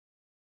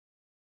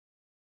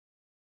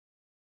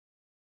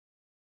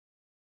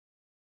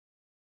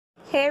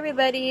Hey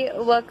everybody,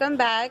 welcome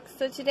back.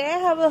 So today I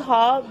have a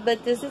haul,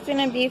 but this is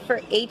going to be for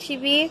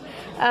HEB.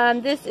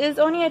 This is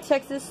only a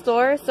Texas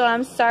store, so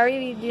I'm sorry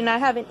we do not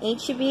have an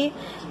HEB.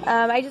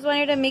 I just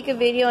wanted to make a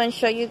video and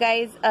show you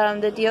guys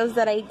the deals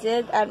that I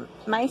did at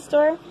my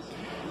store.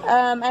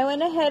 I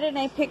went ahead and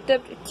I picked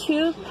up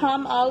 2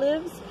 palm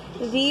olives.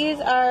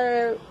 These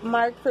are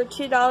marked for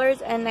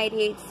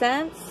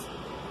 $2.98.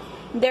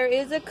 There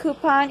is a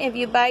coupon. If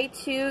you buy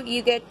 2,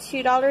 you get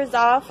 $2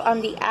 off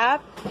on the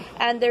app.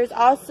 And there's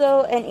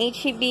also an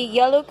HEB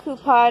yellow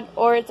coupon,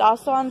 or it's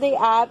also on the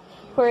app,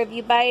 where if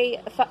you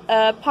buy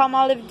palm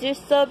olive dish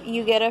soap,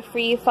 you get a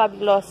free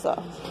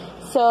Fabuloso.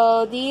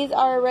 So these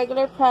are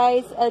regular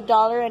price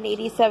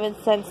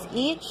 $1.87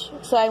 each.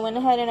 So I went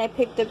ahead and I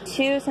picked up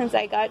 2 since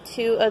I got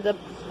 2 of the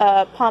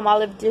palm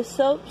olive dish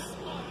soaps.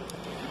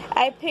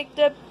 I picked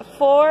up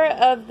 4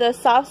 of the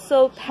soft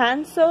soap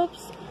hand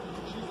soaps.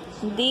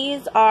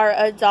 These are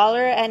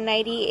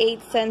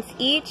 $1.98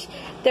 each.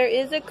 There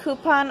is a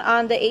coupon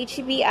on the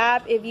HEB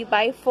app. If you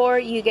buy 4,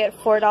 you get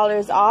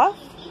 $4 off.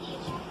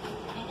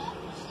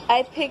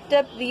 I picked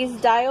up these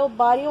Dial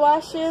body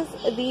washes.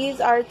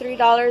 These are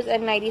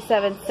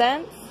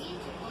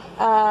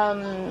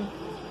 $3.97.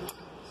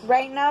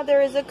 Right now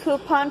there is a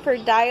coupon for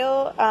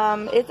Dial.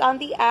 It's on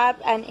the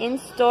app and in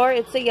store.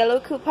 It's a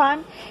yellow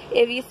coupon.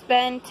 If you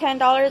spend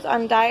 $10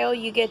 on Dial,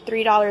 you get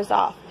 $3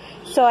 off.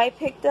 So I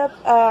picked up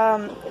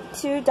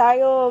 2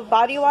 Dial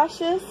body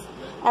washes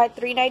at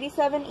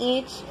 $3.97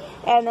 each,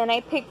 and then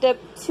I picked up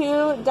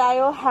 2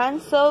 Dial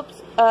hand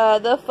soaps,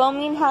 the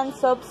foaming hand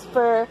soaps,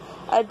 for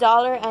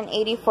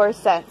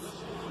 $1.84.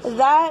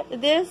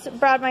 This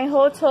brought my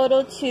whole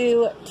total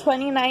to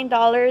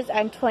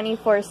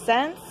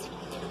 $29.24.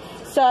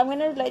 So I'm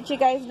gonna let you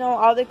guys know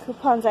all the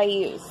coupons I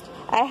used.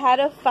 I had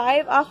a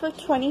 5 off of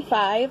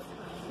 25.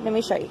 Let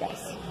me show you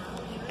guys.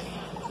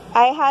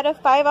 I had a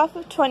 5 off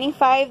of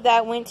 25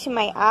 that went to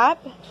my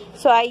app.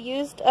 So I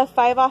used a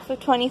 5 off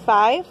of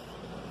 25.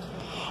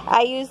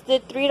 I used the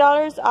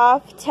 $3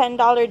 off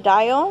 $10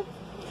 Dial.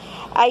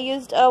 I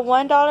used a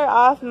 $1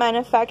 off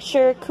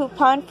manufacturer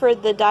coupon for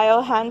the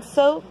Dial hand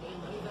soap.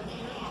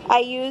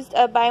 I used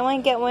a buy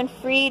one get one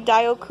free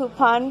Dial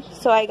coupon,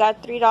 so I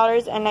got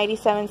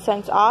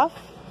 $3.97 off.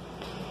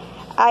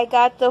 I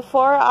got the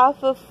 4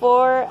 off of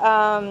 4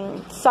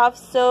 soft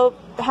soap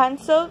hand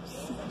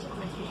soaps.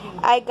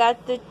 I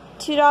got the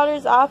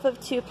 $2 off of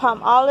 2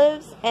 palm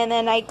olives, and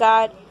then I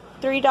got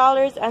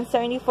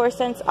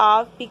 $3.74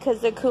 off because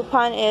the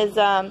coupon is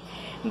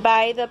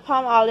buy the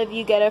palm olive,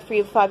 you get a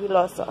free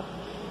Fabuloso.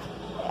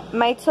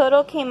 My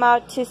total came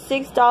out to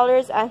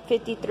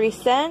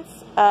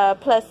 $6.53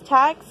 plus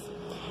tax,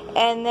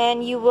 and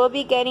then you will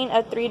be getting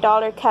a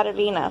 $3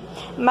 Catalina.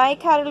 My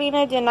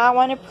Catalina did not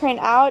want to print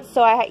out,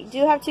 so I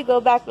do have to go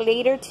back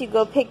later to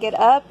go pick it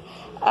up.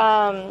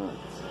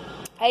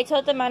 I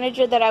told the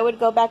manager that I would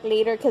go back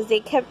later because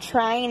they kept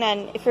trying,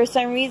 and for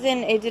some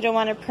reason it didn't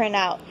want to print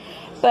out.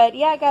 But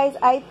yeah guys,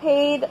 I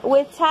paid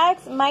with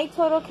tax. My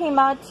total came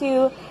out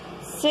to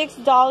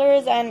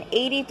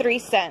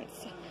 $6.83.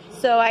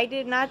 So I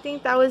did not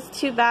think that was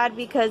too bad,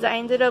 because I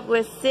ended up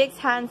with 6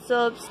 hand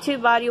soaps, 2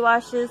 body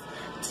washes,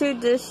 2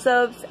 dish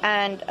soaps,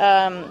 and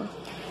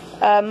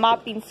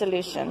mopping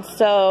solution.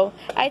 So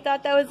I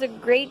thought that was a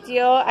great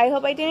deal. I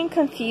hope I didn't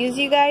confuse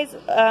you guys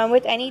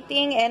with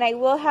anything, and I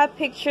will have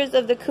pictures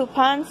of the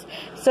coupons,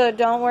 so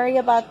don't worry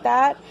about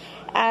that.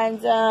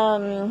 And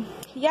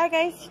yeah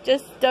guys,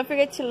 just don't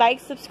forget to like,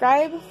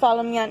 subscribe,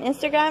 follow me on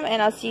Instagram,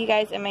 and I'll see you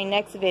guys in my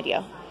next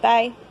video.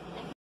 Bye.